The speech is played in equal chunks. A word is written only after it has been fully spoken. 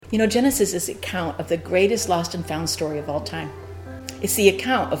You know, Genesis is the account of the greatest lost and found story of all time. It's the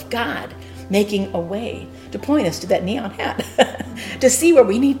account of God making a way to point us to that neon hat, to see where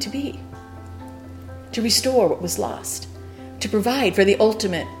we need to be, to restore what was lost, to provide for the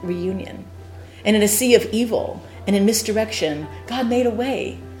ultimate reunion. And in a sea of evil and in misdirection, God made a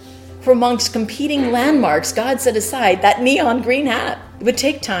way. For amongst competing landmarks, God set aside that neon green hat. It would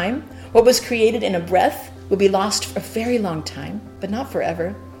take time. What was created in a breath would be lost for a very long time, but not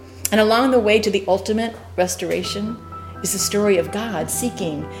forever. And along the way to the ultimate restoration is the story of God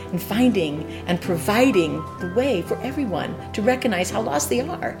seeking and finding and providing the way for everyone to recognize how lost they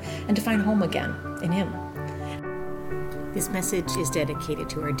are and to find home again in Him. This message is dedicated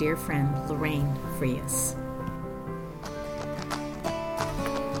to our dear friend, Lorraine Frias.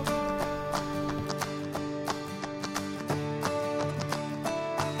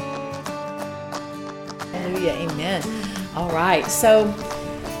 Hallelujah, amen. All right, so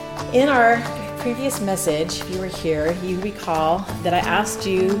in our previous message, if you were here, you recall that I asked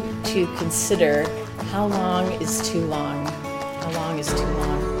you to consider how long is too long. How long is too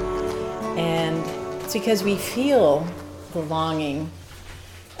long? And it's because we feel the longing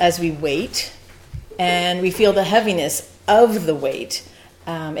as we wait, and we feel the heaviness of the weight.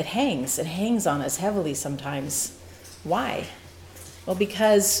 It hangs on us heavily sometimes. Why? Well,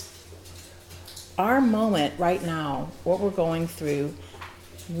 because our moment right now, what we're going through,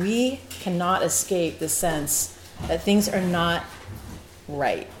 we cannot escape the sense that things are not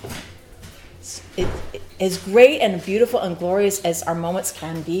right. As great and beautiful and glorious as our moments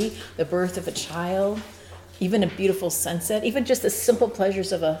can be, the birth of a child, even a beautiful sunset, even just the simple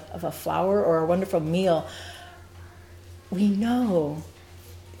pleasures of a flower or a wonderful meal, we know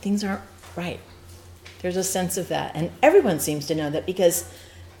things aren't right. There's a sense of that. And everyone seems to know that because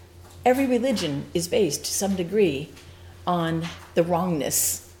every religion is based to some degree on the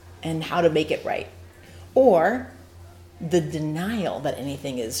wrongness and how to make it right, or the denial that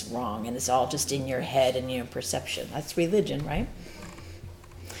anything is wrong and it's all just in your head and your perception. That's religion, right?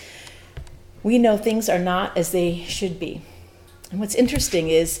 We know things are not as they should be. And what's interesting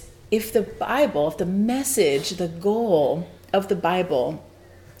is if the Bible, if the message, the goal of the Bible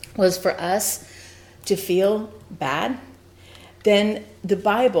was for us to feel bad, then the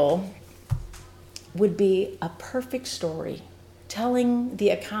Bible would be a perfect story telling the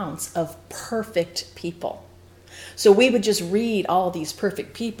accounts of perfect people. So we would just read all these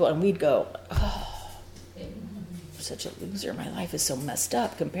perfect people and we'd go, oh, I'm such a loser. My life is so messed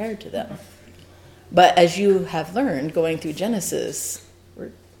up compared to them. But as you have learned going through Genesis,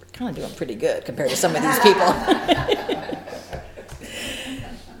 we're kind of doing pretty good compared to some of these people.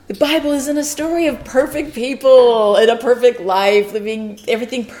 The Bible isn't a story of perfect people in a perfect life, living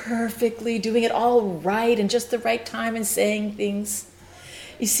everything perfectly, doing it all right and just the right time and saying things.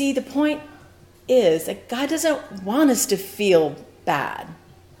 You see, the point is that God doesn't want us to feel bad.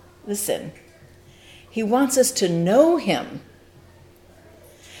 Listen, He wants us to know Him.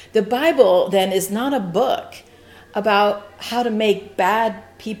 The Bible, then, is not a book about how to make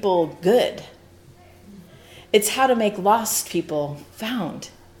bad people good. It's how to make lost people found.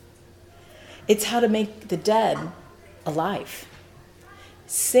 It's how to make the dead alive.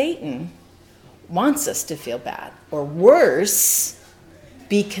 Satan wants us to feel bad, or worse,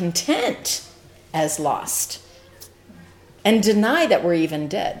 be content as lost and deny that we're even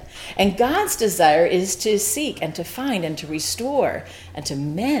dead. And God's desire is to seek and to find and to restore and to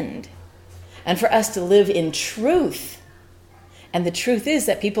mend and for us to live in truth. And the truth is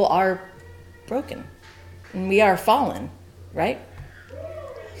that people are broken and we are fallen, right?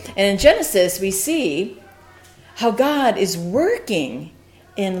 And in Genesis, we see how God is working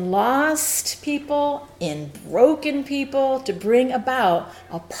in lost people, in broken people, to bring about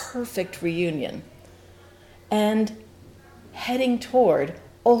a perfect reunion and heading toward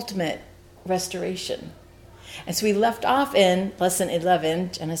ultimate restoration. And so we left off in lesson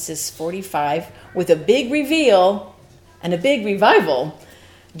 11, Genesis 45, with a big reveal and a big revival.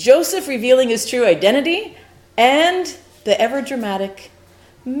 Joseph revealing his true identity and the ever-dramatic,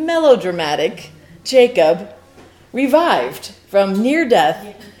 melodramatic Jacob revived from near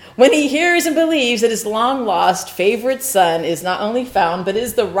death when he hears and believes that his long-lost favorite son is not only found, but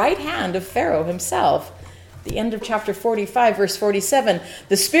is the right hand of Pharaoh himself. The end of chapter 45, verse 47,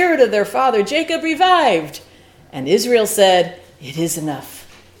 the spirit of their father Jacob revived, and Israel said, "It is enough.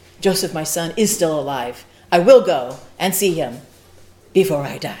 Joseph, my son, is still alive. I will go and see him before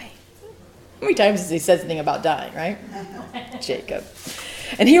I die." How many times has he said something about dying, right? Jacob.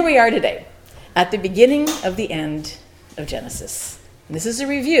 And here we are today, at the beginning of the end of Genesis. And this is a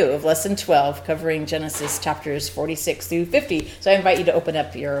review of Lesson 12, covering Genesis chapters 46 through 50. So I invite you to open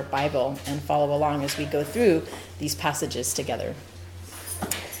up your Bible and follow along as we go through these passages together.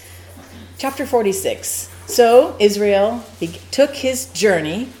 Chapter 46. So Israel took his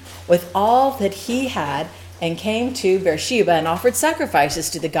journey with all that he had and came to Beersheba and offered sacrifices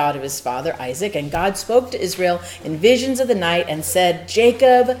to the God of his father Isaac. And God spoke to Israel in visions of the night and said,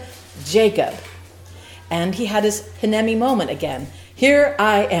 Jacob, Jacob. And he had his Hinemi moment again. Here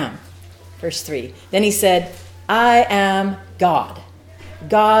I am. Verse 3. Then he said, I am God,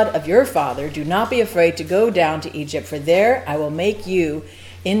 God of your father. Do not be afraid to go down to Egypt, for there I will make you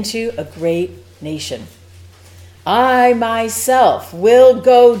into a great nation. I myself will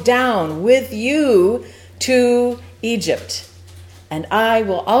go down with you to Egypt, and I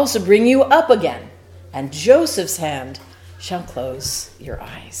will also bring you up again, and Joseph's hand shall close your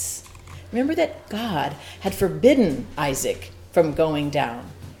eyes. Remember that God had forbidden Isaac from going down.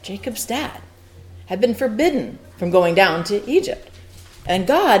 Jacob's dad had been forbidden from going down to Egypt. And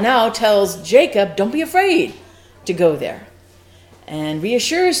God now tells Jacob, don't be afraid to go there. And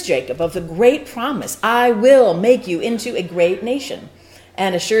reassures Jacob of the great promise, I will make you into a great nation.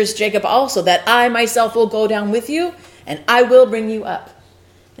 And assures Jacob also that I myself will go down with you and I will bring you up.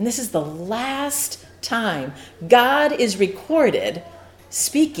 And this is the last time God is recorded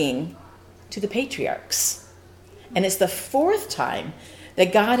speaking to the patriarchs. And it's the fourth time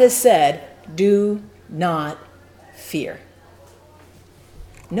that God has said, do not fear.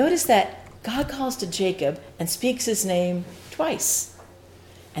 Notice that God calls to Jacob and speaks his name twice.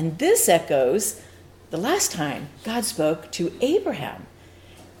 And this echoes the last time God spoke to Abraham.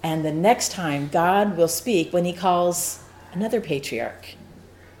 And the next time God will speak when he calls another patriarch,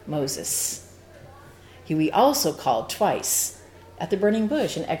 Moses. He also called twice at the burning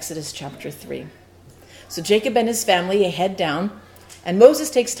bush in Exodus chapter 3. So Jacob and his family head down, and Moses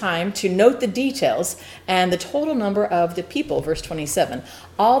takes time to note the details and the total number of the people, verse 27.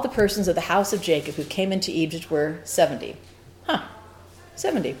 All the persons of the house of Jacob who came into Egypt were 70.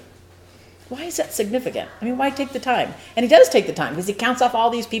 70. Why is that significant? I mean, why take the time? And he does take the time because he counts off all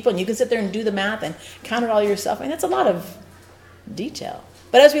these people and you can sit there and do the math and count it all yourself. I mean, that's a lot of detail.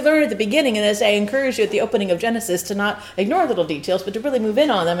 But as we learned at the beginning, and as I encourage you at the opening of Genesis to not ignore little details, but to really move in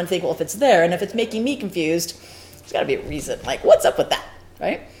on them and think, well, if it's there and if it's making me confused, there's got to be a reason. Like, what's up with that,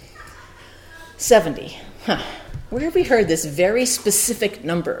 right? 70. Where have we heard this very specific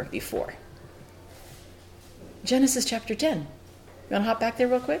number before? Genesis chapter 10. You want to hop back there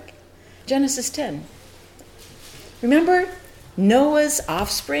real quick? Genesis 10. Remember Noah's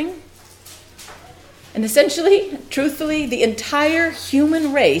offspring? And essentially, truthfully, the entire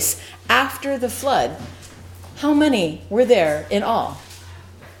human race after the flood. How many were there in all?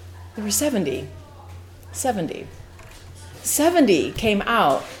 There were 70. 70. 70 came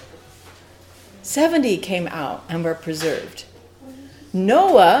out. 70 came out and were preserved.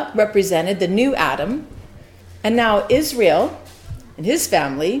 Noah represented the new Adam, and now Israel and his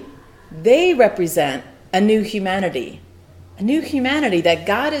family, they represent a new humanity. A new humanity that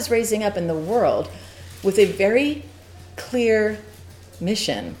God is raising up in the world with a very clear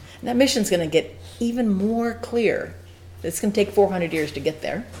mission. And that mission's going to get even more clear. It's going to take 400 years to get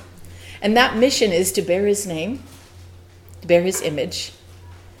there. And that mission is to bear his name, to bear his image.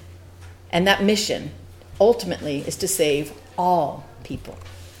 And that mission, ultimately, is to save all people.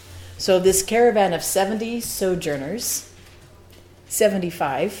 So this caravan of 70 sojourners,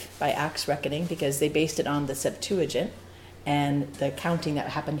 75 by Acts reckoning, because they based it on the Septuagint, and the counting that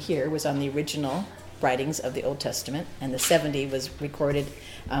happened here was on the original writings of the Old Testament, and the 70 was recorded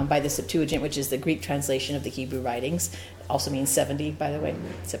by the Septuagint, which is the Greek translation of the Hebrew writings. It also means 70, by the way,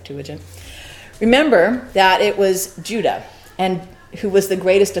 Septuagint. Remember that it was Judah, and who was the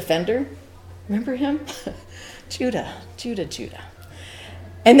greatest offender? Remember him? Judah.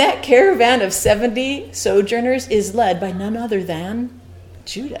 And that caravan of 70 sojourners is led by none other than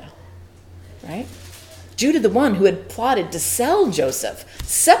Judah, right? Judah, the one who had plotted to sell Joseph,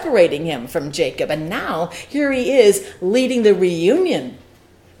 separating him from Jacob. And now here he is leading the reunion,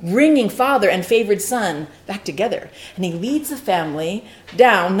 bringing father and favored son back together. And he leads the family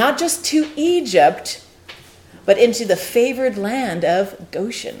down, not just to Egypt, but into the favored land of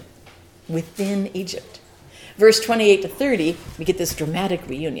Goshen, within Egypt. Verse 28 to 30, we get this dramatic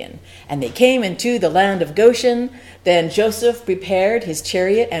reunion. And they came into the land of Goshen. Then Joseph prepared his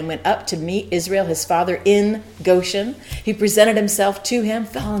chariot and went up to meet Israel, his father, in Goshen. He presented himself to him,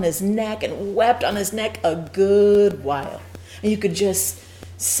 fell on his neck, and wept on his neck a good while. And you could just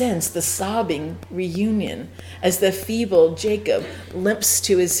sense the sobbing reunion as the feeble Jacob limps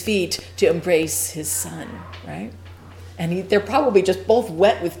to his feet to embrace his son, right? And they're probably just both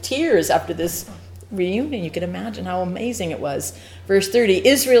wet with tears after this reunion. You can imagine how amazing it was. Verse 30,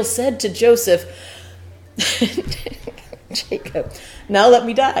 Israel said to Joseph, Jacob, now let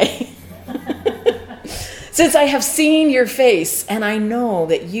me die. Since I have seen your face and I know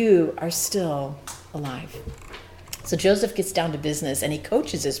that you are still alive. So Joseph gets down to business and he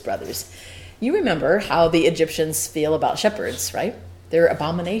coaches his brothers. You remember how the Egyptians feel about shepherds, right? They're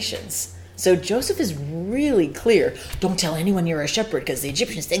abominations. So Joseph is really clear. Don't tell anyone you're a shepherd because the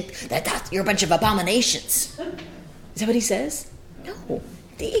Egyptians think that you're a bunch of abominations. Is that what he says? No.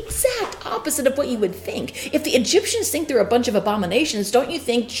 The exact opposite of what you would think. If the Egyptians think they're a bunch of abominations, don't you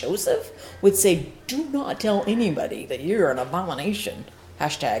think Joseph would say, do not tell anybody that you're an abomination?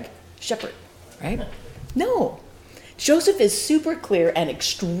 Hashtag shepherd, right? No. Joseph is super clear and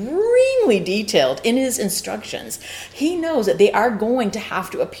extremely detailed in his instructions. He knows that they are going to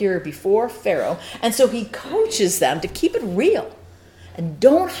have to appear before Pharaoh, and so he coaches them to keep it real and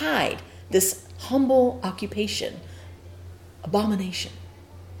don't hide this humble occupation. Abomination.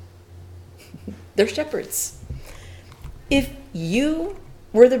 They're shepherds. If you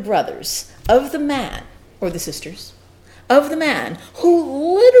were the brothers of the man, or the sisters, of the man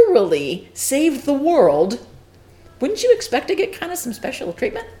who literally saved the world, wouldn't you expect to get kind of some special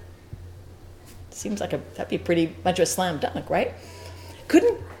treatment? Seems like that'd be pretty much a slam dunk, right?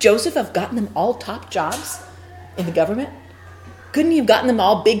 Couldn't Joseph have gotten them all top jobs in the government? Couldn't he have gotten them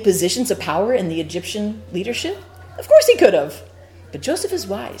all big positions of power in the Egyptian leadership? Of course he could have. But Joseph is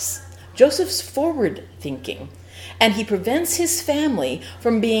wise. Joseph's forward thinking. And he prevents his family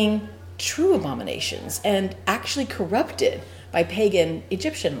from being true abominations and actually corrupted by pagan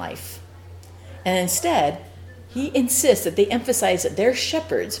Egyptian life. And instead, he insists that they emphasize that they're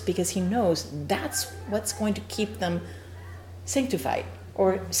shepherds because he knows that's what's going to keep them sanctified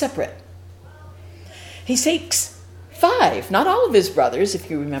or separate. He takes 5, not all of his brothers, if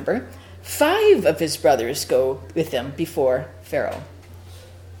you remember. 5 of his brothers go with him before Pharaoh.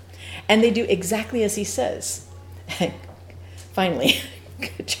 And they do exactly as he says. Finally,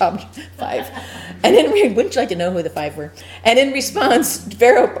 good job, 5. And then, wouldn't you like to know who the 5 were? And in response,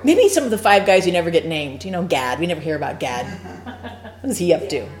 Pharaoh, maybe some of the 5 guys who never get named. You know, Gad. We never hear about Gad. What is he up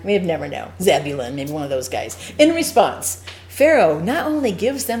to? We never know. Zebulun, maybe one of those guys. In response, Pharaoh not only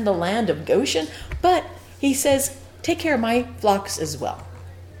gives them the land of Goshen, but he says, take care of my flocks as well.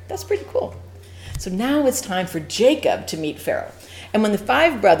 That's pretty cool. So now it's time for Jacob to meet Pharaoh. And when the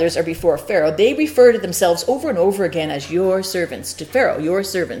 5 brothers are before Pharaoh, they refer to themselves over and over again as your servants. To Pharaoh, your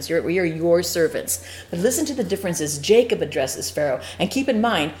servants. We are your servants. But listen to the differences Jacob addresses Pharaoh. And keep in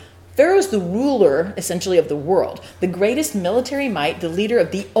mind, Pharaoh's the ruler, essentially, of the world. The greatest military might, the leader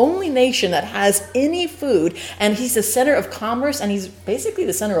of the only nation that has any food. And he's the center of commerce, and he's basically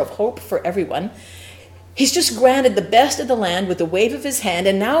the center of hope for everyone. He's just granted the best of the land with a wave of his hand.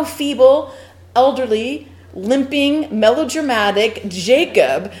 And now feeble, elderly, limping, melodramatic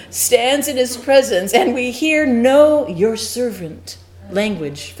Jacob stands in his presence, and we hear no your servant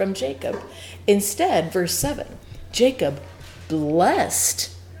language from Jacob. Instead, verse 7, Jacob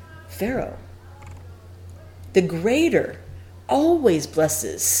blessed Pharaoh. The greater always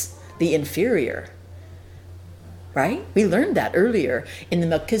blesses the inferior. Right? We learned that earlier in the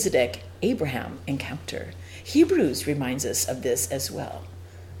Melchizedek-Abraham encounter. Hebrews reminds us of this as well.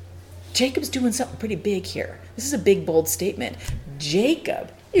 Jacob's doing something pretty big here. This is a big, bold statement. Jacob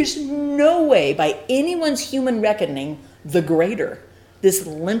is no way, by anyone's human reckoning, the greater. This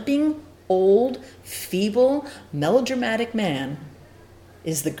limping, old, feeble, melodramatic man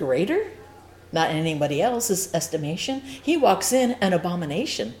is the greater, not in anybody else's estimation. He walks in an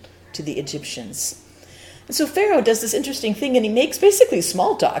abomination to the Egyptians. And so Pharaoh does this interesting thing, and he makes basically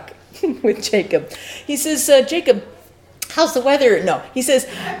small talk with Jacob. He says, Jacob, how's the weather? No, he says,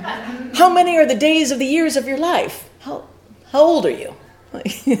 how many are the days of the years of your life? How old are you? Okay,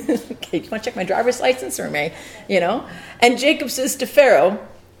 do you want to check my driver's license or may, And Jacob says to Pharaoh,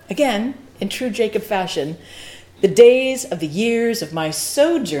 again, in true Jacob fashion, the days of the years of my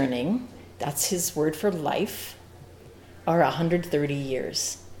sojourning, that's his word for life, are 130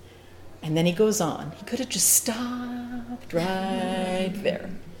 years. And then he goes on. He could have just stopped right there.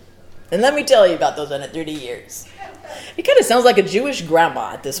 And let me tell you about those 130 years. He kind of sounds like a Jewish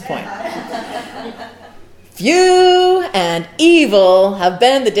grandma at this point. Few and evil have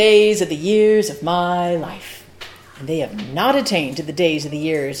been the days of the years of my life, and they have not attained to the days of the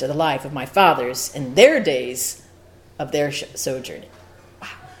years of the life of my fathers in their days of their sojourning. Wow.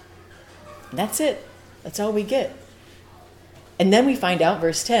 And that's it. That's all we get. And then we find out,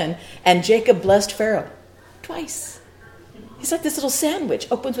 verse 10, and Jacob blessed Pharaoh twice. He's like this little sandwich,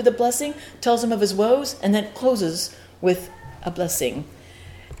 opens with a blessing, tells him of his woes, and then closes with a blessing.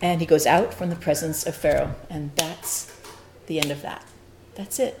 And he goes out from the presence of Pharaoh. And that's the end of that.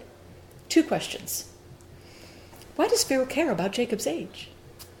 That's it. 2 questions. Why does Pharaoh care about Jacob's age?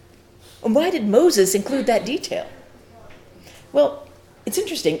 And why did Moses include that detail? Well, it's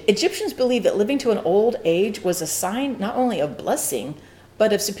interesting. Egyptians believed that living to an old age was a sign not only of blessing,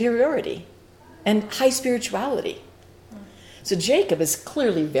 but of superiority and high spirituality. So Jacob is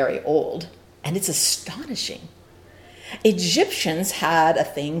clearly very old, and it's astonishing. Egyptians had a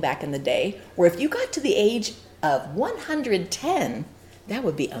thing back in the day where if you got to the age of 110, that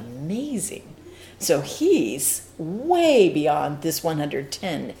would be amazing. So he's way beyond this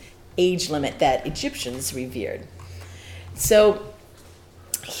 110 age limit that Egyptians revered. So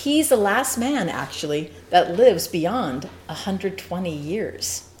he's the last man, actually, that lives beyond 120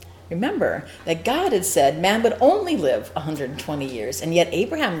 years. Remember that God had said man would only live 120 years, and yet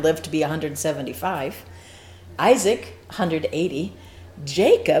Abraham lived to be 175, Isaac 180,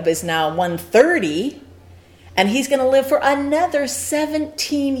 Jacob is now 130, and he's going to live for another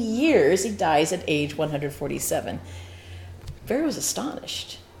 17 years. He dies at age 147. Pharaoh's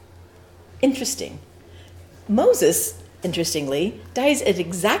astonished. Interesting. Moses, interestingly, dies at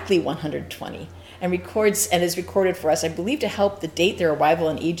exactly 120 and is recorded for us, I believe, to help to date their arrival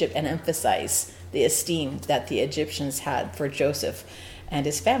in Egypt and emphasize the esteem that the Egyptians had for Joseph and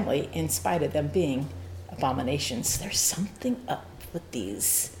his family, in spite of them being abominations. There's something up with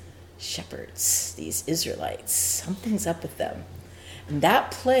these shepherds, these Israelites. Something's up with them. And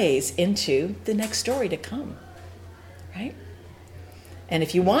that plays into the next story to come, right? And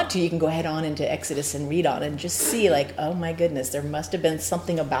if you want to, you can go ahead on into Exodus and read on and just see, like, oh my goodness, there must have been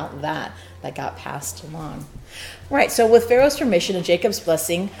something about that got passed along. Right, so with Pharaoh's permission and Jacob's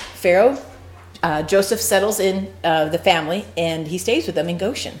blessing, Joseph settles in the family, and he stays with them in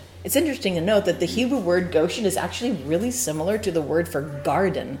Goshen. It's interesting to note that the Hebrew word Goshen is actually really similar to the word for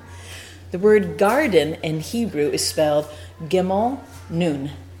garden. The word garden in Hebrew is spelled Gimel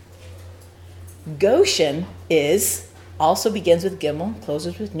Nun. Goshen also begins with Gimel,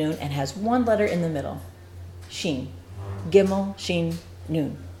 closes with Nun, and has one letter in the middle. Shin. Gimel, Shin,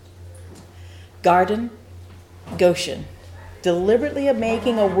 Nun. Garden, Goshen. Deliberately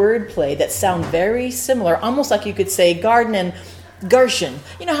making a word play that sound very similar, almost like you could say garden and Gershon.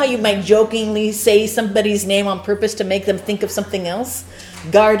 You know how you might jokingly say somebody's name on purpose to make them think of something else?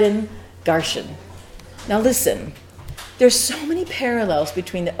 Garden, Gershon. Now listen, there's so many parallels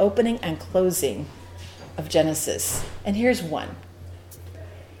between the opening and closing of Genesis. And here's one.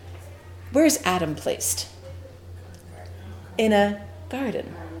 Where's Adam placed? In a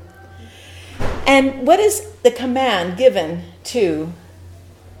garden. And what is the command given to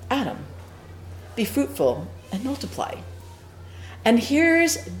Adam? Be fruitful and multiply. And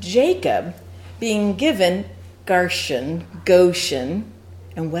here's Jacob being given Goshen,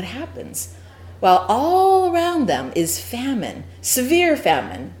 and what happens? Well, all around them is famine, severe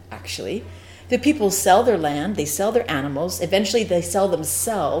famine, actually. The people sell their land, they sell their animals, eventually they sell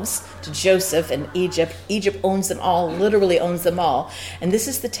themselves to Joseph and Egypt. Egypt owns them all, literally owns them all. And this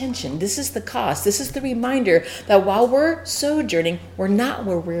is the tension, this is the cost, this is the reminder that while we're sojourning, we're not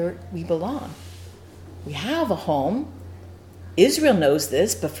where we belong. We have a home. Israel knows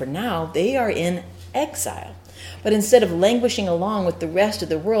this, but for now, they are in exile. But instead of languishing along with the rest of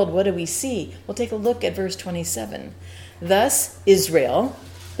the world, what do we see? We'll take a look at verse 27. Thus, Israel,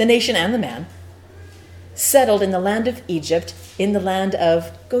 the nation and the man, settled in the land of Egypt, in the land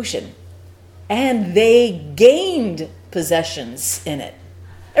of Goshen. And they gained possessions in it.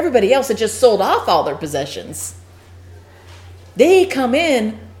 Everybody else had just sold off all their possessions. They come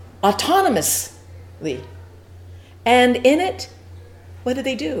in autonomously. And in it, what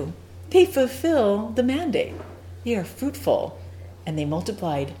do? They fulfill the mandate. They are fruitful, and they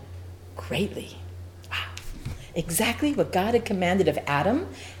multiplied greatly. Wow. Exactly what God had commanded of Adam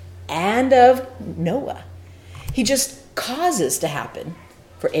and of Noah. He just causes to happen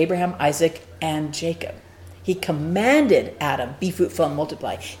for Abraham, Isaac, and Jacob. He commanded Adam, be fruitful and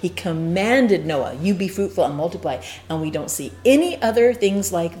multiply. He commanded Noah, you be fruitful and multiply. And we don't see any other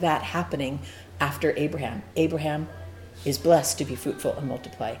things like that happening after Abraham. Abraham is blessed to be fruitful and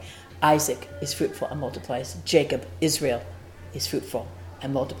multiply. Isaac is fruitful and multiplies. Jacob, Israel, is fruitful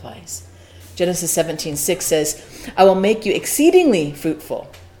and multiplies. Genesis 17:6 says, I will make you exceedingly fruitful,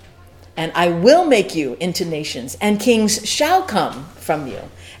 and I will make you into nations, and kings shall come from you.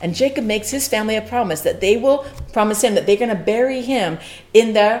 And Jacob makes his family a promise that they will promise him that they're going to bury him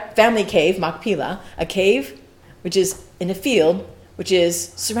in their family cave, Machpelah, a cave which is in a field, which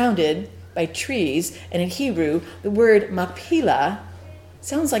is surrounded by trees. And in Hebrew, the word Machpelah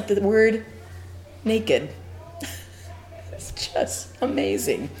sounds like the word naked. It's just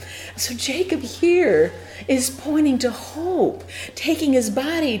amazing. So Jacob here is pointing to hope, taking his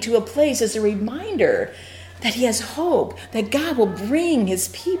body to a place as a reminder that he has hope, that God will bring his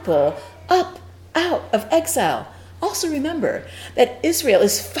people up out of exile. Also remember that Israel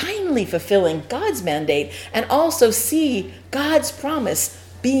is finally fulfilling God's mandate and also see God's promise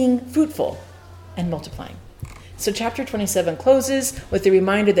being fruitful and multiplying. So chapter 27 closes with the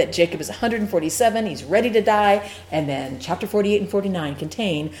reminder that Jacob is 147, he's ready to die, and then chapter 48 and 49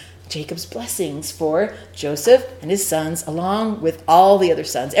 contain Jacob's blessings for Joseph and his sons, along with all the other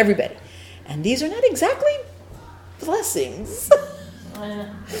sons, everybody. And these are not exactly blessings.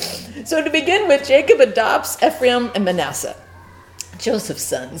 So to begin with, Jacob adopts Ephraim and Manasseh, Joseph's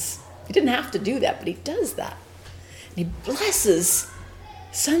sons. He didn't have to do that, but he does that. And he blesses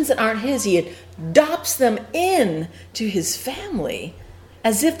sons that aren't his. He adopts them in to his family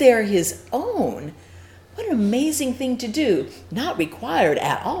as if they are his own. What an amazing thing to do. Not required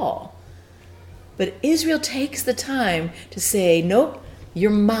at all. But Israel takes the time to say, nope,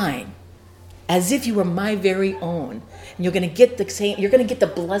 you're mine, as if you were my very own. And you're going to get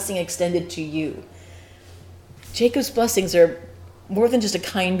the blessing extended to you. Jacob's blessings are more than just a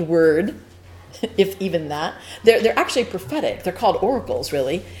kind word, if even that. They're actually prophetic. They're called oracles,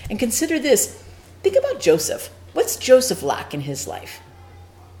 really. And consider this. Think about Joseph. What's Joseph lack in his life?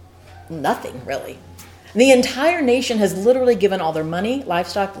 Nothing, really. The entire nation has literally given all their money,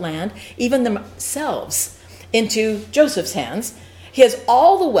 livestock, land, even themselves, into Joseph's hands. He has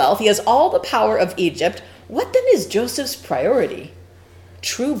all the wealth. He has all the power of Egypt. What then is Joseph's priority?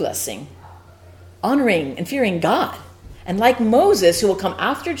 True blessing, honoring and fearing God. And like Moses, who will come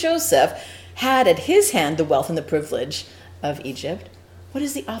after Joseph, had at his hand the wealth and the privilege of Egypt. What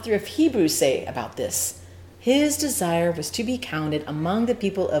does the author of Hebrews say about this? His desire was to be counted among the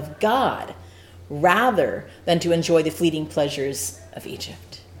people of God rather than to enjoy the fleeting pleasures of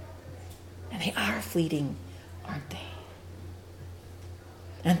Egypt. And they are fleeting, aren't they?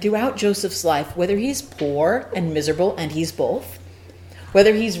 And throughout Joseph's life, whether he's poor and miserable, and he's both,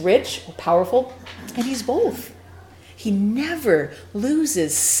 whether he's rich or powerful, and he's both, he never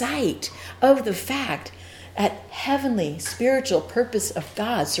loses sight of the fact that heavenly spiritual purpose of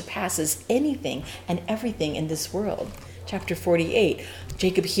God surpasses anything and everything in this world. Chapter 48,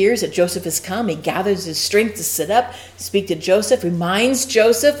 Jacob hears that Joseph has come. He gathers his strength to sit up, speak to Joseph, reminds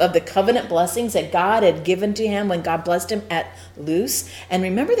Joseph of the covenant blessings that God had given to him when God blessed him at Luz. And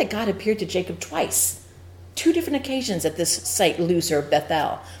remember that God appeared to Jacob twice, 2 different occasions at this site, Luz or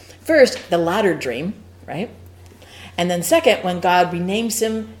Bethel. First, the latter dream, right? And then second, when God renames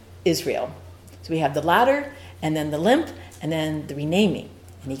him Israel. So we have the ladder, and then the limp, and then the renaming.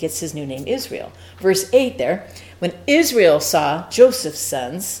 And he gets his new name, Israel. Verse 8 there, when Israel saw Joseph's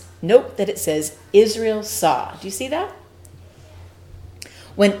sons, note that it says Israel saw. Do you see that?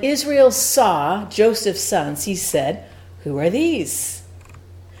 When Israel saw Joseph's sons, he said, "Who are these?"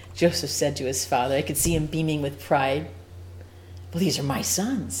 Joseph said to his father, I could see him beaming with pride, "Well, these are my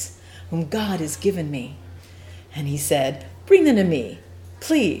sons, whom God has given me." And he said, "Bring them to me,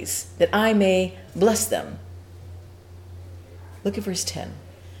 please, that I may bless them." Look at verse 10.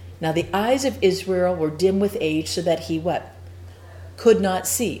 Now the eyes of Israel were dim with age, so that he what? Could not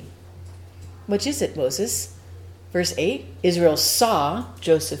see. Which is it, Moses? Verse 8, Israel saw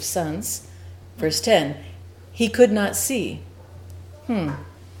Joseph's sons. Verse 10, he could not see.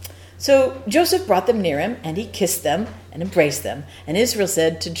 So Joseph brought them near him, and he kissed them and embraced them. And Israel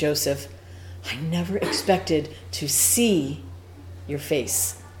said to Joseph, "I never expected to see your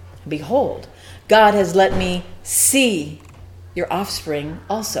face. Behold, God has let me see your offspring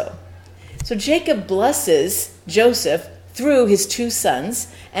also." So Jacob blesses Joseph through his 2 sons,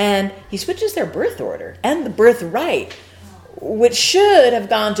 and he switches their birth order and the birthright, which should have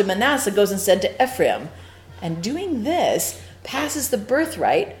gone to Manasseh, goes instead to Ephraim. And doing this passes the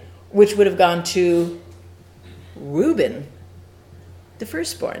birthright, which would have gone to Reuben, the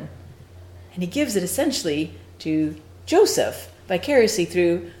firstborn. And he gives it essentially to Joseph, vicariously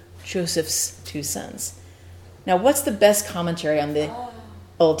through Joseph's 2 sons. Now, what's the best commentary on the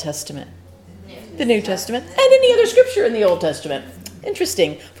Old Testament? The New Testament, and any other scripture in the Old Testament.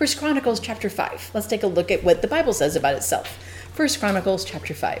 Interesting. 1 Chronicles chapter 5. Let's take a look at what the Bible says about itself. 1 Chronicles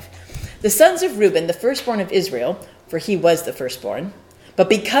chapter 5. The sons of Reuben, the firstborn of Israel, for he was the firstborn, but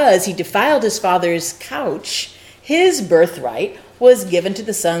because he defiled his father's couch, his birthright was given to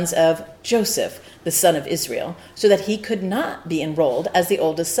the sons of Joseph, the son of Israel, so that he could not be enrolled as the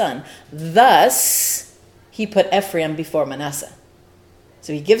oldest son. Thus, he put Ephraim before Manasseh.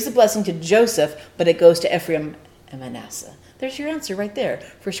 So he gives the blessing to Joseph, but it goes to Ephraim and Manasseh. There's your answer right there,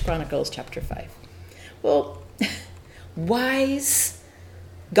 1 Chronicles chapter 5. Well, wise,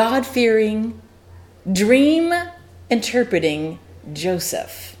 God-fearing, dream-interpreting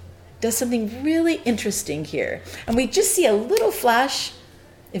Joseph does something really interesting here. And we just see a little flash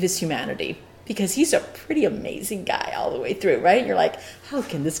of his humanity, because he's a pretty amazing guy all the way through, right? You're like, how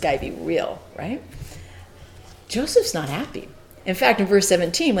can this guy be real, right? Joseph's not happy. In fact, in verse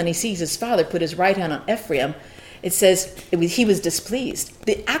 17, when he sees his father put his right hand on Ephraim, it says he was displeased.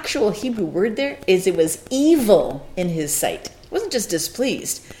 The actual Hebrew word there is it was evil in his sight. It wasn't just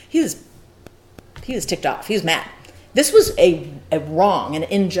displeased. He was ticked off. He was mad. This was a wrong, an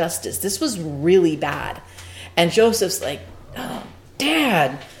injustice. This was really bad. And Joseph's like, oh,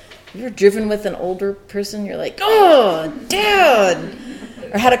 Dad, you're driven with an older person. You're like, oh, Dad.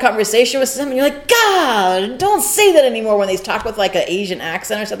 Or had a conversation with someone, you're like, God, don't say that anymore when they talk with like an Asian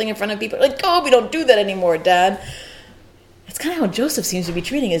accent or something in front of people. Like, oh, we don't do that anymore, Dad. That's kind of how Joseph seems to be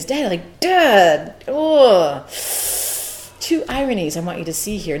treating his dad. Like, Dad, oh. Two ironies I want you to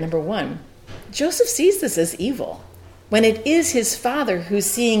see here. Number one, Joseph sees this as evil, when it is his father who's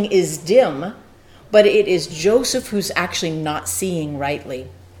seeing is dim, but it is Joseph who's actually not seeing rightly.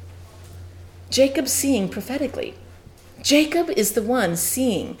 Jacob's seeing prophetically. Jacob is the one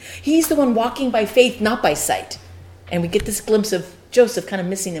seeing. He's the one walking by faith, not by sight. And we get this glimpse of Joseph kind of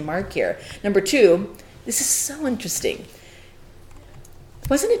missing the mark here. Number two, this is so interesting.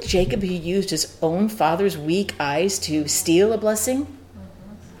 Wasn't it Jacob who used his own father's weak eyes to steal a blessing?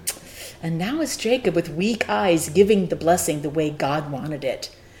 And now it's Jacob with weak eyes giving the blessing the way God wanted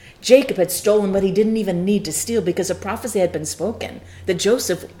it. Jacob had stolen what he didn't even need to steal because a prophecy had been spoken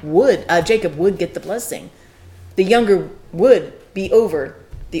that Jacob would get the blessing. The younger would be over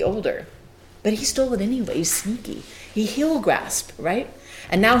the older. But he stole it anyway. He's sneaky. He heel grasped, right?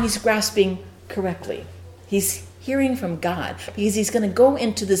 And now he's grasping correctly. He's hearing from God because he's going to go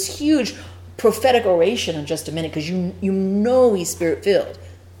into this huge prophetic oration in just a minute because you know he's spirit-filled,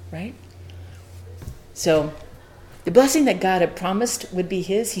 right? So the blessing that God had promised would be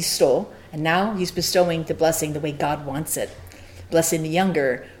his, he stole. And now he's bestowing the blessing the way God wants it. Blessing the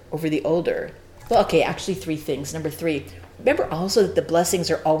younger over the older. Well, okay, actually three things. Number three, remember also that the blessings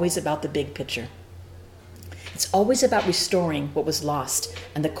are always about the big picture. It's always about restoring what was lost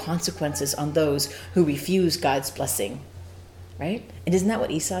and the consequences on those who refuse God's blessing, right? And isn't that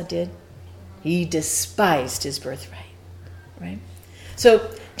what Esau did? He despised his birthright, right?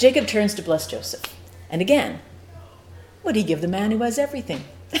 So Jacob turns to bless Joseph. And again, what did he give the man who has everything?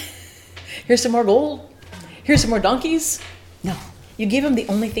 Here's some more gold. Here's some more donkeys. No. You give him the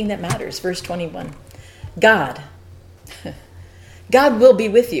only thing that matters. Verse 21. God will be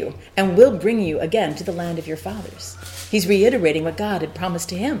with you and will bring you again to the land of your fathers. He's reiterating what God had promised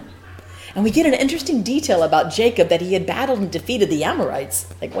to him. And we get an interesting detail about Jacob that he had battled and defeated the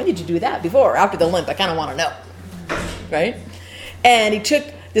Amorites. Like, when did you do that? Before or after the limp? I kind of want to know. Right? And he took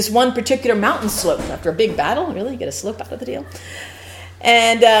this one particular mountain slope after a big battle. Really? You get a slope out of the deal?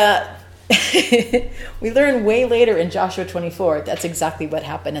 And we learn way later in Joshua 24 that's exactly what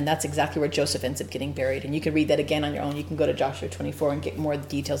happened, and that's exactly where Joseph ends up getting buried. And you can read that again on your own. You can go to Joshua 24 and get more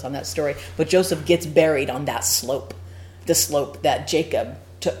details on that story. But Joseph gets buried on that slope, the slope that Jacob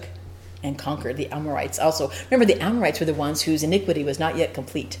took and conquered the Amorites. Also, remember, the Amorites were the ones whose iniquity was not yet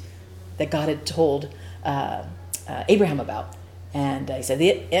complete, that God had told Abraham about. And he said,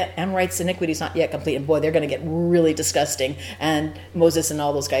 the Amorites' iniquity is not yet complete. And boy, they're going to get really disgusting. And Moses and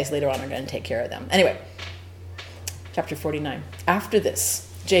all those guys later on are going to take care of them. Anyway, chapter 49. After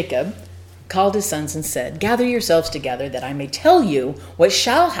this, Jacob called his sons and said, gather yourselves together that I may tell you what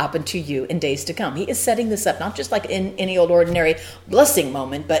shall happen to you in days to come. He is setting this up, not just like in any old ordinary blessing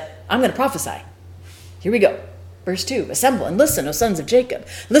moment, but I'm going to prophesy. Here we go. Verse 2, assemble and listen, O sons of Jacob.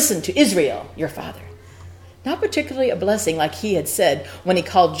 Listen to Israel, your father. Not particularly a blessing like he had said when he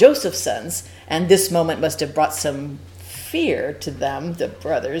called Joseph's sons, and this moment must have brought some fear to them, the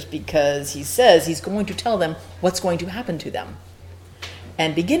brothers, because he says he's going to tell them what's going to happen to them.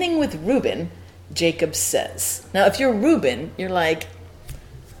 And beginning with Reuben, Jacob says, now if you're Reuben, you're like,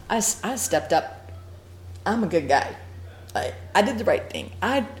 I stepped up. I'm a good guy. I did the right thing.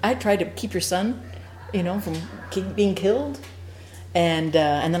 I tried to keep your son, from being killed. And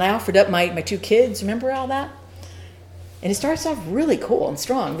then I offered up my two kids. Remember all that? And it starts off really cool and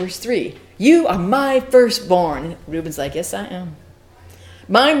strong. Verse 3, you are my firstborn. And Reuben's like, yes, I am.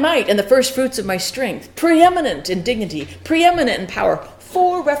 My might and the first fruits of my strength, preeminent in dignity, preeminent in power.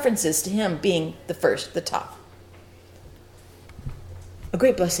 4 references to him being the first, the top. A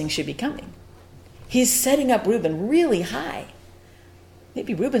great blessing should be coming. He's setting up Reuben really high.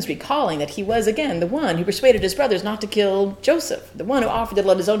 Maybe Reuben's recalling that he was, again, the one who persuaded his brothers not to kill Joseph, the one who offered to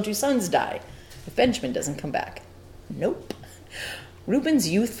let his own 2 sons die if Benjamin doesn't come back. Nope. Reuben's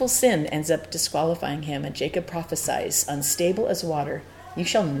youthful sin ends up disqualifying him, and Jacob prophesies, unstable as water, you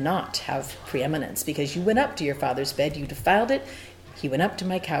shall not have preeminence, because you went up to your father's bed, you defiled it, he went up to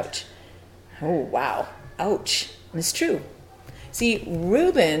my couch. Oh, wow. Ouch. And it's true. See,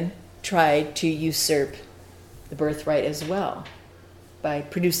 Reuben tried to usurp the birthright as well by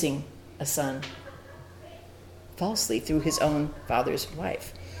producing a son falsely through his own father's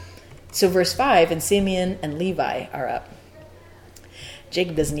wife. So verse 5, and Simeon and Levi are up.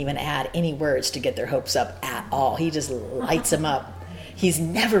 Jacob doesn't even add any words to get their hopes up at all. He just lights them up. He's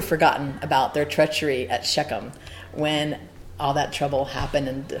never forgotten about their treachery at Shechem when all that trouble happened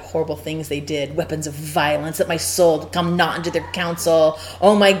and the horrible things they did, weapons of violence, that my soul come not into their counsel.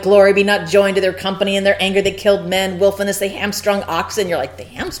 Oh, my glory be not joined to their company. In their anger they killed men, willfulness they hamstrung oxen. You're like, they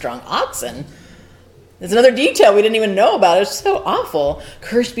hamstrung oxen? There's another detail we didn't even know about. It's so awful.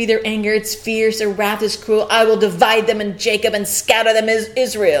 Cursed be their anger, it's fierce, their wrath is cruel. I will divide them in Jacob and scatter them as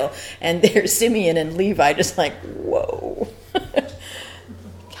Israel. And there's Simeon and Levi just like, whoa.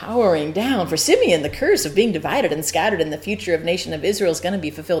 Cowering down. For Simeon, the curse of being divided and scattered in the future of nation of Israel is going to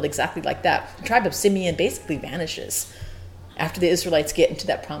be fulfilled exactly like that. The tribe of Simeon basically vanishes. After the Israelites get into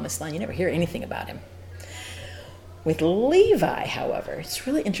that promised land, you never hear anything about him. With Levi, however, it's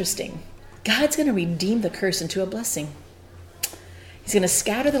really interesting. God's going to redeem the curse into a blessing. He's going to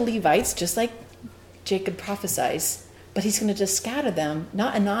scatter the Levites, just like Jacob prophesies, but he's going to just scatter them,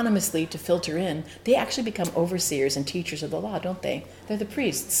 not anonymously to filter in. They actually become overseers and teachers of the law, don't they? They're the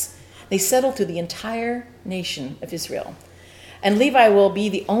priests. They settle through the entire nation of Israel. And Levi will be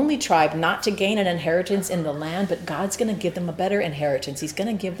the only tribe not to gain an inheritance in the land, but God's going to give them a better inheritance. He's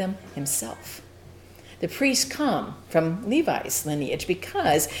going to give them himself. The priests come from Levi's lineage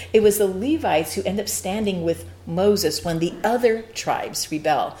because it was the Levites who end up standing with Moses when the other tribes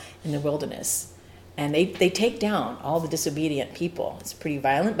rebel in the wilderness. And they take down all the disobedient people. It's pretty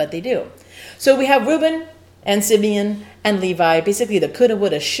violent, but they do. So we have Reuben and Simeon and Levi, basically the coulda,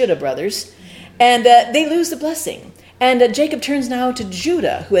 woulda, shoulda brothers. And they lose the blessing. And Jacob turns now to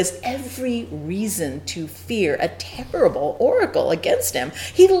Judah, who has every reason to fear a terrible oracle against him.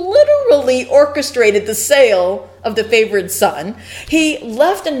 He literally orchestrated the sale of the favored son. He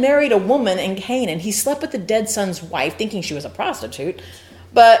left and married a woman in Canaan. He slept with the dead son's wife, thinking she was a prostitute.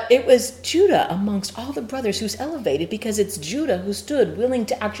 But it was Judah amongst all the brothers who's elevated, because it's Judah who stood willing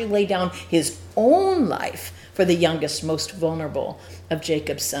to actually lay down his own life for the youngest, most vulnerable of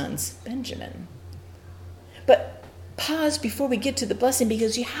Jacob's sons, Benjamin. But pause before we get to the blessing,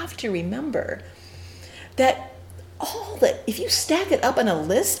 because you have to remember that if you stack it up on a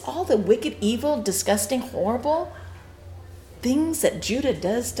list, all the wicked, evil, disgusting, horrible things that Judah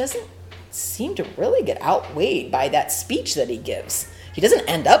does doesn't seem to really get outweighed by that speech that he gives. He doesn't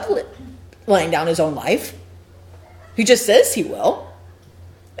end up laying down his own life. He just says he will.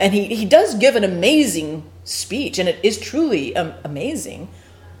 And he does give an amazing speech, and it is truly amazing.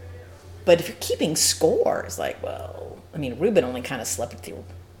 But if you're keeping score, it's like, well, I mean, Reuben only kind of slept with your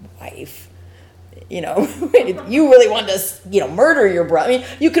wife. You really want to, murder your brother. I mean,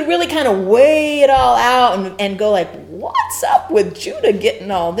 you could really kind of weigh it all out and go like, what's up with Judah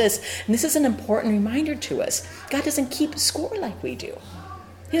getting all this? And this is an important reminder to us. God doesn't keep score like we do.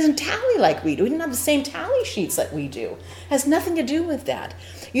 He doesn't tally like we do. He doesn't have the same tally sheets that we do. It has nothing to do with that.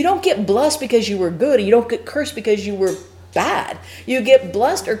 You don't get blessed because you were good. You don't get cursed because you were bad. You get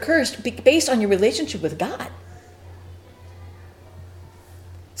blessed or cursed based on your relationship with God.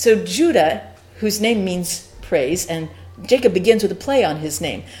 So Judah, whose name means praise, and Jacob begins with a play on his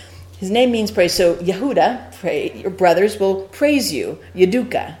name. His name means praise. So Yehuda, your brothers will praise you.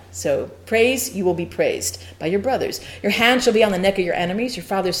 Yeduka. So praise, you will be praised by your brothers. Your hand shall be on the neck of your enemies. Your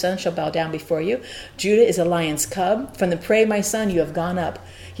father's son shall bow down before you. Judah is a lion's cub. From the prey, my son, you have gone up.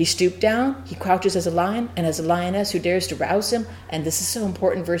 He stooped down, he crouches as a lion, and as a lioness who dares to rouse him. And this is so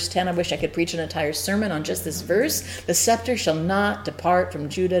important, verse 10. I wish I could preach an entire sermon on just this verse. The scepter shall not depart from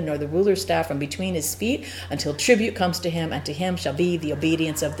Judah, nor the ruler's staff from between his feet, until tribute comes to him, and to him shall be the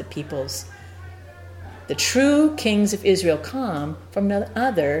obedience of the peoples. The true kings of Israel come from none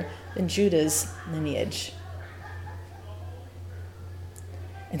other than Judah's lineage.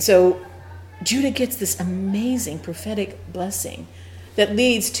 And so Judah gets this amazing prophetic blessing that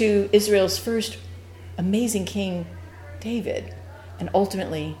leads to Israel's first amazing king, David, and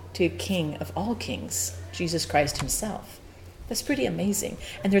ultimately to King of all kings, Jesus Christ himself. That's pretty amazing.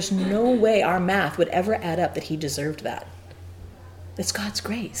 And there's no way our math would ever add up that he deserved that. That's God's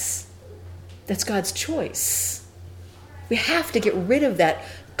grace. That's God's choice. We have to get rid of that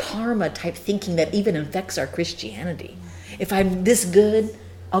karma type thinking that even infects our Christianity. If I'm this good,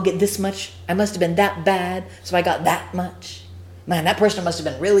 I'll get this much. I must have been that bad, so I got that much. Man, that person must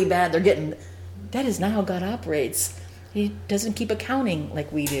have been really bad. That is not how God operates. He doesn't keep accounting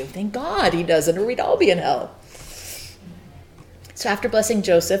like we do. Thank God he doesn't, or we'd all be in hell. So after blessing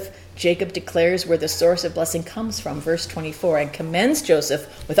Joseph, Jacob declares where the source of blessing comes from, verse 24, and commends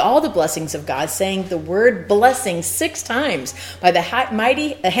Joseph with all the blessings of God, saying the word blessing 6 times. By the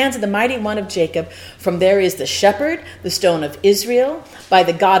hands of the mighty one of Jacob, from there is the shepherd, the stone of Israel, by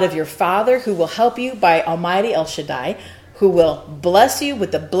the God of your father, who will help you, by Almighty El Shaddai, who will bless you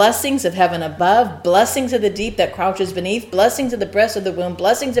with the blessings of heaven above, blessings of the deep that crouches beneath, blessings of the breast of the womb,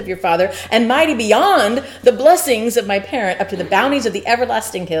 blessings of your father, and mighty beyond the blessings of my parent, up to the bounties of the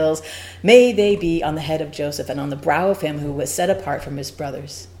everlasting hills. May they be on the head of Joseph and on the brow of him who was set apart from his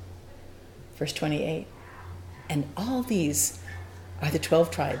brothers. Verse 28. And all these are the 12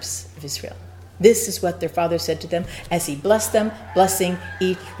 tribes of Israel. This is what their father said to them as he blessed them, blessing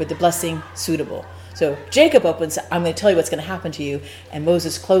each with the blessing suitable. So Jacob opens, I'm going to tell you what's going to happen to you. And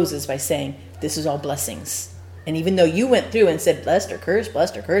Moses closes by saying, this is all blessings. And even though you went through and said, blessed or cursed,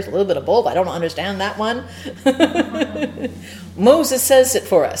 a little bit of both, I don't understand that one. Moses says it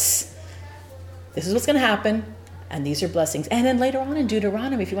for us. This is what's going to happen. And these are blessings. And then later on in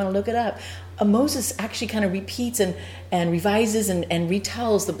Deuteronomy, if you want to look it up, Moses actually kind of repeats and revises and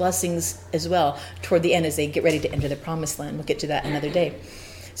retells the blessings as well toward the end as they get ready to enter the promised land. We'll get to that another day.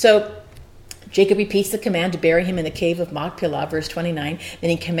 So Jacob repeats the command to bury him in the cave of Machpelah, verse 29. Then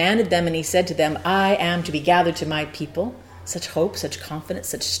he commanded them and he said to them, I am to be gathered to my people. Such hope, such confidence,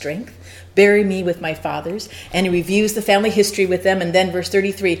 such strength. Bury me with my fathers. And he reviews the family history with them. And then verse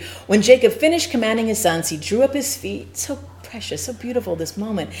 33, when Jacob finished commanding his sons, he drew up his feet. So precious, so beautiful this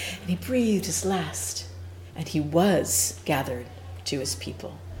moment. And he breathed his last. And he was gathered to his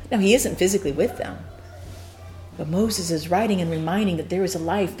people. Now he isn't physically with them. But Moses is writing and reminding that there is a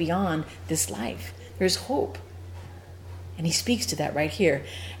life beyond this life. There's hope. And he speaks to that right here.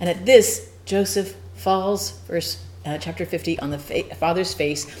 And at this, Joseph falls, chapter 50, on the father's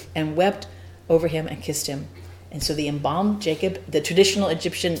face and wept over him and kissed him. And so they embalmed Jacob, the traditional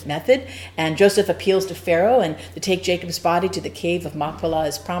Egyptian method, and Joseph appeals to Pharaoh and to take Jacob's body to the cave of Machpelah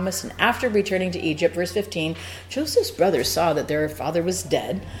as promised. And after returning to Egypt, verse 15, Joseph's brothers saw that their father was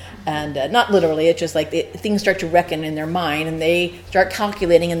dead. And not literally, it's just like things start to reckon in their mind, and they start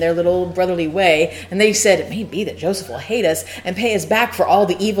calculating in their little brotherly way. And they said, it may be that Joseph will hate us and pay us back for all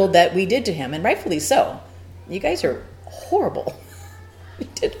the evil that we did to him. And rightfully so. You guys are horrible. You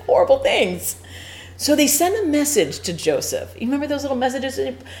did horrible things. So they send a message to Joseph. You remember those little messages?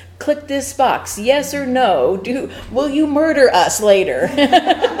 Click this box, yes or no. Will you murder us later?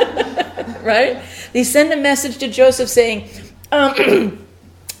 Right? They send a message to Joseph saying,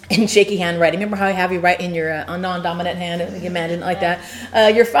 in shaky handwriting. Remember how I have you write in your non-dominant hand? You imagine it like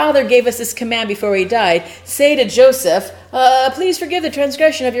that. Your father gave us this command before he died. Say to Joseph, please forgive the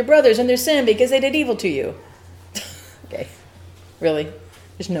transgression of your brothers and their sin because they did evil to you. Okay. Really?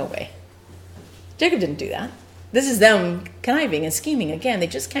 There's no way. Jacob didn't do that. This is them conniving and scheming again. They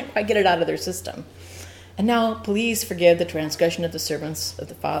just can't quite get it out of their system. And now, please forgive the transgression of the servants of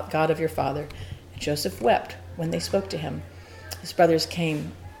the God of your father. And Joseph wept when they spoke to him. His brothers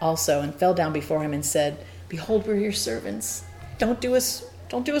came also and fell down before him and said, behold, we're your servants. Don't do us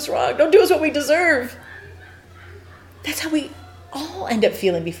wrong. Don't do us what we deserve. That's how we all end up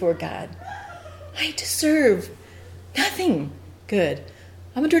feeling before God. I deserve nothing good.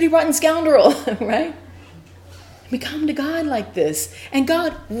 I'm a dirty, rotten scoundrel, right? We come to God like this, and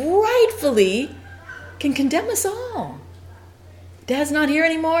God rightfully can condemn us all. Dad's not here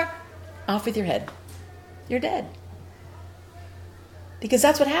anymore. Off with your head. You're dead. Because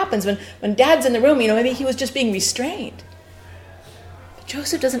that's what happens when Dad's in the room. Maybe he was just being restrained. But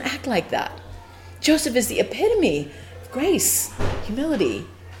Joseph doesn't act like that. Joseph is the epitome of grace, humility,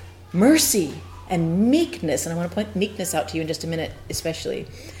 mercy, and meekness. And I want to point meekness out to you in just a minute, especially.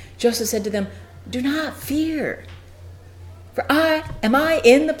 Joseph said to them, do not fear. For am I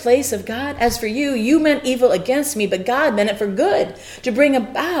in the place of God? As for you, you meant evil against me, but God meant it for good, to bring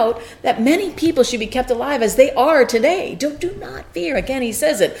about that many people should be kept alive as they are today. Do not fear. Again, he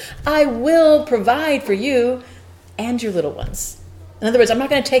says it. I will provide for you and your little ones. In other words, I'm not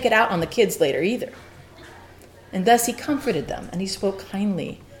going to take it out on the kids later either. And thus he comforted them, and he spoke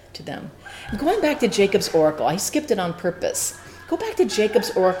kindly to them. And going back to Jacob's oracle, I skipped it on purpose. Go back to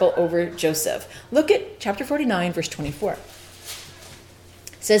Jacob's oracle over Joseph. Look at chapter 49, verse 24.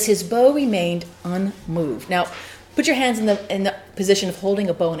 It says, his bow remained unmoved. Now, put your hands in the position of holding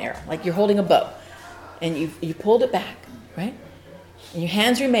a bow and arrow, like you're holding a bow. And you pulled it back, right? And your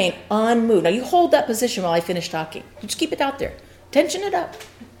hands remain unmoved. Now, you hold that position while I finish talking. You just keep it out there. Tension it up.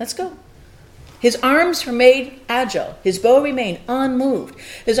 Let's go. His arms were made agile. His bow remained unmoved.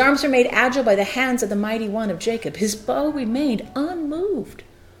 His arms were made agile by the hands of the mighty one of Jacob. His bow remained unmoved.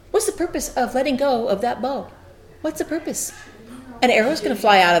 What's the purpose of letting go of that bow? What's the purpose? An arrow's going to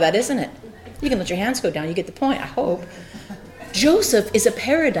fly out of that, isn't it? You can let your hands go down. You get the point, I hope. Joseph is a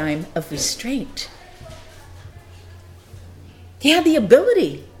paradigm of restraint. He had the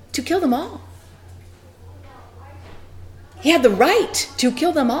ability to kill them all. He had the right to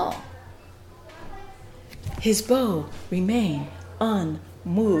kill them all. His bow remained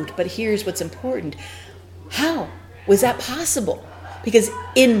unmoved. But here's what's important. How was that possible? Because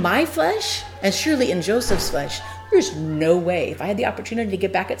in my flesh, and surely in Joseph's flesh, there's no way. If I had the opportunity to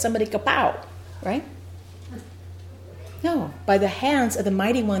get back at somebody, kapow, right? No, by the hands of the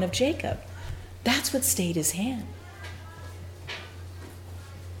mighty one of Jacob. That's what stayed his hand.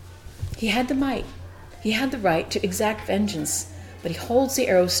 He had the might. He had the right to exact vengeance, but he holds the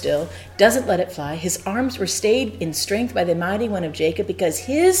arrow still, doesn't let it fly. His arms were stayed in strength by the mighty one of Jacob because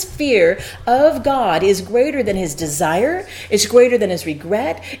his fear of God is greater than his desire, it's greater than his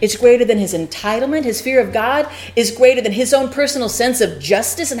regret, it's greater than his entitlement. His fear of God is greater than his own personal sense of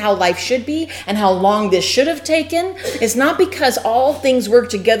justice and how life should be and how long this should have taken. It's not because all things work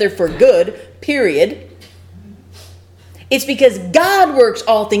together for good, period. It's because God works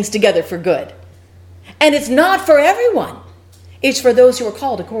all things together for good. And it's not for everyone. It's for those who are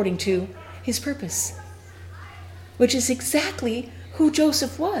called according to his purpose. Which is exactly who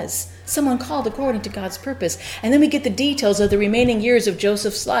Joseph was. Someone called according to God's purpose. And then we get the details of the remaining years of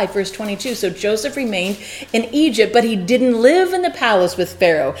Joseph's life. Verse 22. So Joseph remained in Egypt, but he didn't live in the palace with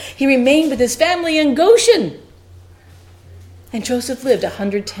Pharaoh. He remained with his family in Goshen. And Joseph lived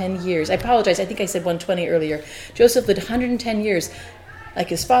 110 years. I apologize, I think I said 120 earlier. Joseph lived 110 years. Like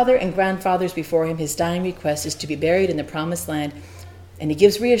his father and grandfathers before him, his dying request is to be buried in the promised land. And he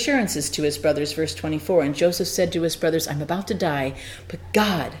gives reassurances to his brothers, verse 24. And Joseph said to his brothers, I'm about to die, but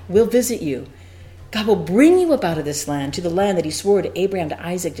God will visit you. God will bring you up out of this land, to the land that he swore to Abraham, to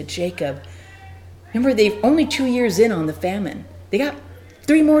Isaac, to Jacob. Remember, they've only 2 years in on the famine. They got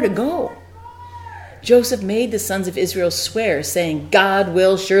 3 more to go. Joseph made the sons of Israel swear, saying, God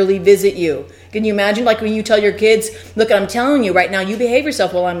will surely visit you. Can you imagine, like when you tell your kids, look, I'm telling you right now, you behave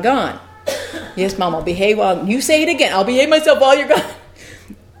yourself while I'm gone. Yes, Mom, I'll behave while you say it again. I'll behave myself while you're gone.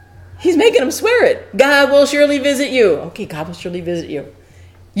 He's making them swear it. God will surely visit you. Okay, God will surely visit you.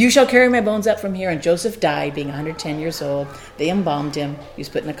 You shall carry my bones up from here. And Joseph died, being 110 years old. They embalmed him. He was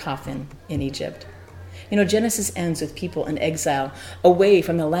put in a coffin in Egypt. You know, Genesis ends with people in exile, away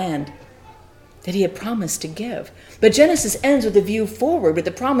from the land that he had promised to give. But Genesis ends with a view forward, with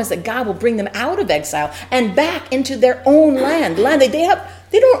the promise that God will bring them out of exile and back into their own land, land that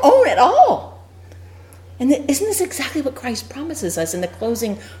they don't own at all. And isn't this exactly what Christ promises us in the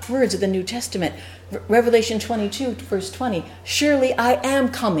closing words of the New Testament? Revelation 22, verse 20, surely I am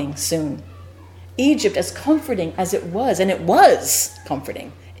coming soon. Egypt, as comforting as it was, and it was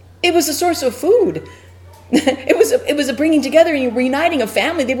comforting, it was a source of food. It was a bringing together and reuniting a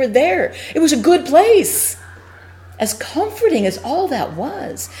family. They were there. It was a good place. As comforting as all that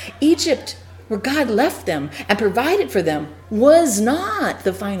was, Egypt, where God left them and provided for them, was not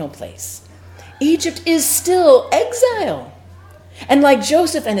the final place. Egypt is still exile. And like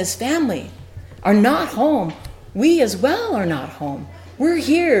Joseph and his family are not home, we as well are not home. We're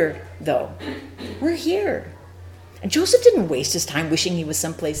here, though. We're here. And Joseph didn't waste his time wishing he was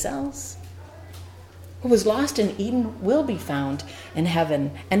someplace else. What was lost in Eden will be found in heaven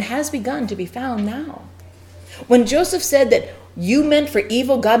and has begun to be found now. When Joseph said that you meant for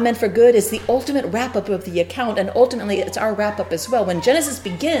evil, God meant for good, is the ultimate wrap-up of the account, and ultimately it's our wrap-up as well. When Genesis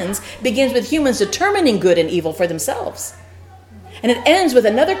begins with humans determining good and evil for themselves. And it ends with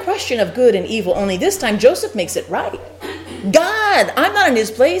another question of good and evil, only this time Joseph makes it right. God, I'm not in his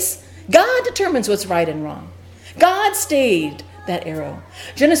place. God determines what's right and wrong. God stayed that arrow.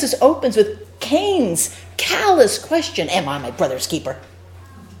 Genesis opens with Cain's callous question, am I my brother's keeper?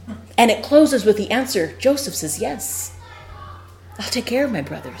 And it closes with the answer. Joseph says, yes, I'll take care of my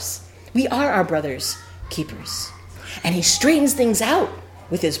brothers. We are our brothers' keepers. And he straightens things out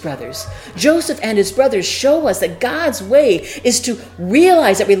with his brothers. Joseph and his brothers show us that God's way is to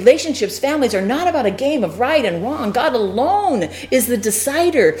realize that relationships, families are not about a game of right and wrong. God alone is the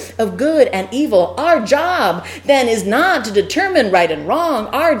decider of good and evil. Our job then is not to determine right and wrong.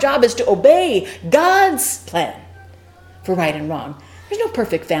 Our job is to obey God's plan for right and wrong. There's no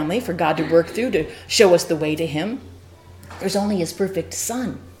perfect family for God to work through to show us the way to him. There's only his perfect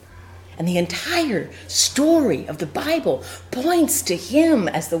Son. And the entire story of the Bible points to him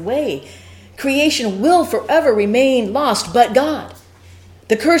as the way. Creation will forever remain lost, but God.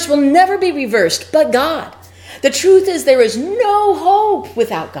 The curse will never be reversed, but God. The truth is there is no hope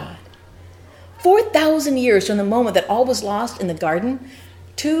without God. 4,000 years from the moment that all was lost in the garden,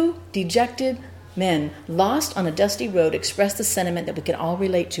 2 dejected men lost on a dusty road expressed the sentiment that we can all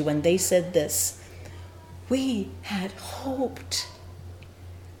relate to when they said this: we had hoped.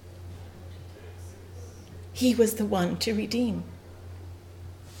 He was the one to redeem.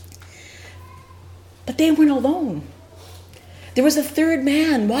 But they weren't alone. There was a third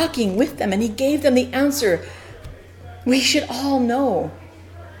man walking with them, and he gave them the answer we should all know.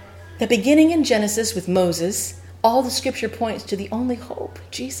 That beginning in Genesis with Moses, all the scripture points to the only hope,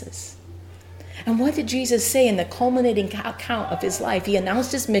 Jesus. And what did Jesus say in the culminating account of his life? He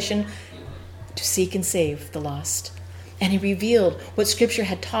announced his mission to seek and save the lost. And he revealed what scripture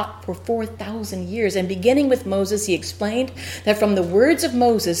had taught for 4,000 years. And beginning with Moses, he explained that from the words of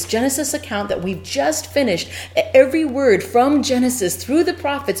Moses, Genesis account that we've just finished, every word from Genesis through the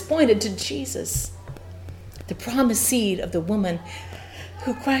prophets pointed to Jesus, the promised seed of the woman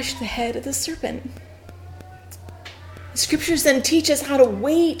who crushed the head of the serpent. The scriptures then teach us how to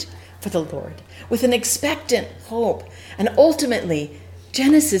wait for the Lord with an expectant hope. And ultimately,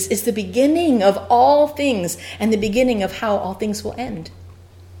 Genesis is the beginning of all things and the beginning of how all things will end.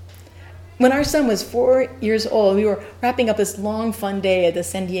 When our son was 4 years old, we were wrapping up this long, fun day at the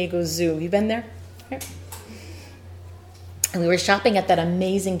San Diego Zoo. You been there? And we were shopping at that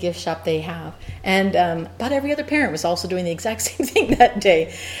amazing gift shop they have. And about every other parent was also doing the exact same thing that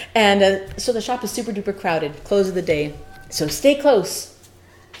day. And so the shop is super duper crowded, close of the day. So stay close,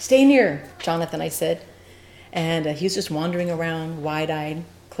 stay near, Jonathan, I said. And he was just wandering around, wide-eyed,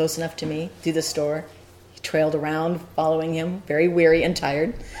 close enough to me, through the store. He trailed around, following him, very weary and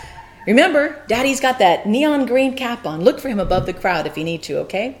tired. Remember, Daddy's got that neon green cap on. Look for him above the crowd if you need to,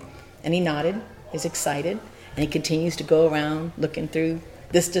 okay? And he nodded. He's excited. And he continues to go around, looking through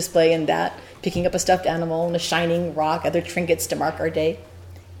this display and that, picking up a stuffed animal and a shining rock, other trinkets to mark our day.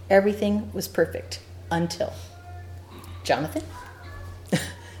 Everything was perfect until Jonathan?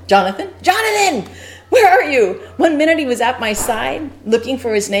 Jonathan! Where are you? 1 minute he was at my side, looking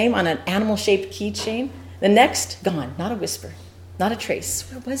for his name on an animal-shaped keychain. The next, gone. Not a whisper. Not a trace.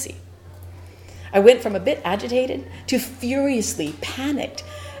 Where was he? I went from a bit agitated to furiously panicked.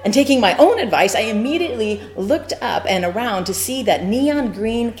 And taking my own advice, I immediately looked up and around to see that neon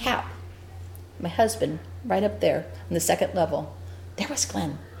green cap. My husband, right up there on the second level. There was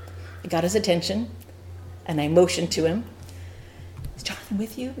Glenn. I got his attention, and I motioned to him. Is Jonathan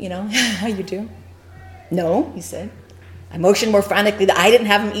with you? You know, how you do? No, he said. I motioned more frantically that I didn't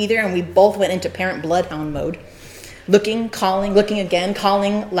have him either, and we both went into parent bloodhound mode. Looking, calling, looking again,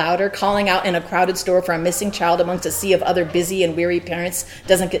 calling louder, calling out in a crowded store for a missing child amongst a sea of other busy and weary parents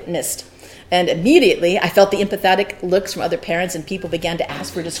doesn't get missed. And immediately, I felt the empathetic looks from other parents, and people began to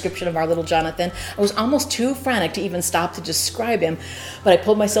ask for a description of our little Jonathan. I was almost too frantic to even stop to describe him, but I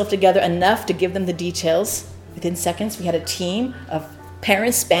pulled myself together enough to give them the details. Within seconds, we had a team of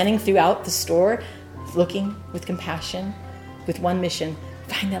parents spanning throughout the store, looking with compassion, with one mission: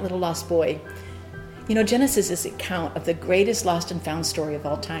 find that little lost boy. You know, Genesis is the account of the greatest lost and found story of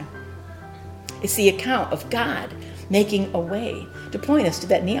all time. It's the account of God making a way to point us to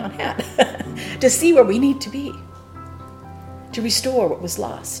that neon hat, to see where we need to be, to restore what was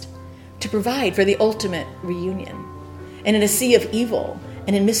lost, to provide for the ultimate reunion. And in a sea of evil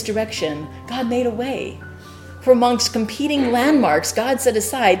and in misdirection, God made a way. For amongst competing landmarks, God set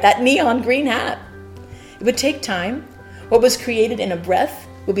aside that neon green hat. It would take time. What was created in a breath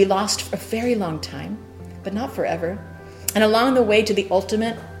will be lost for a very long time, but not forever. And along the way to the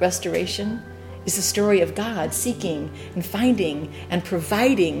ultimate restoration is the story of God seeking and finding and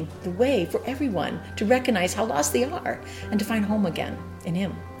providing the way for everyone to recognize how lost they are and to find home again in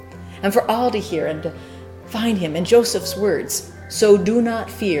Him. And for all to hear and to find Him in Joseph's words, "So do not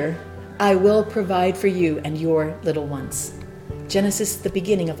fear, I will provide for you and your little ones." Genesis is the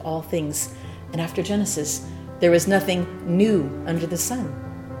beginning of all things. And after Genesis, there is nothing new under the sun,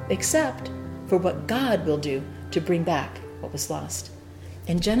 except for what God will do to bring back what was lost.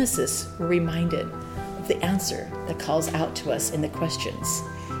 In Genesis, we're reminded of the answer that calls out to us in the questions.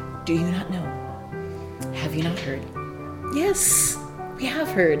 Do you not know? Have you not heard? Yes, we have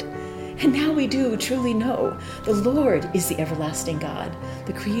heard. And now we do truly know. The Lord is the everlasting God,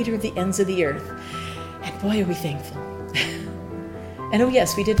 the creator of the ends of the earth. And boy, are we thankful. And oh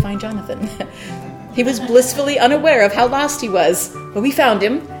yes, we did find Jonathan. He was blissfully unaware of how lost he was, but we found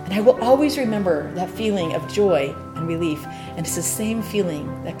him, and I will always remember that feeling of joy and relief. And it's the same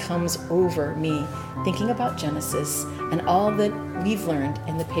feeling that comes over me thinking about Genesis and all that we've learned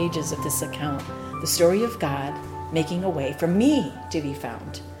in the pages of this account, the story of God making a way for me to be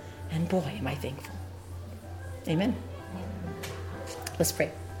found. And boy, am I thankful. Amen. Let's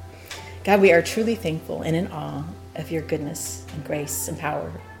pray. God, we are truly thankful and in awe of your goodness and grace and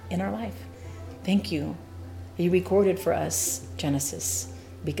power in our life. Thank you. You recorded for us Genesis.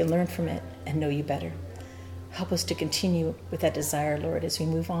 We can learn from it and know you better. Help us to continue with that desire, Lord, as we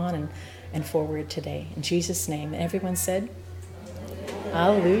move on and forward today. In Jesus' name. And everyone said,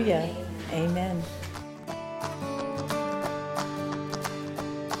 Hallelujah. Amen.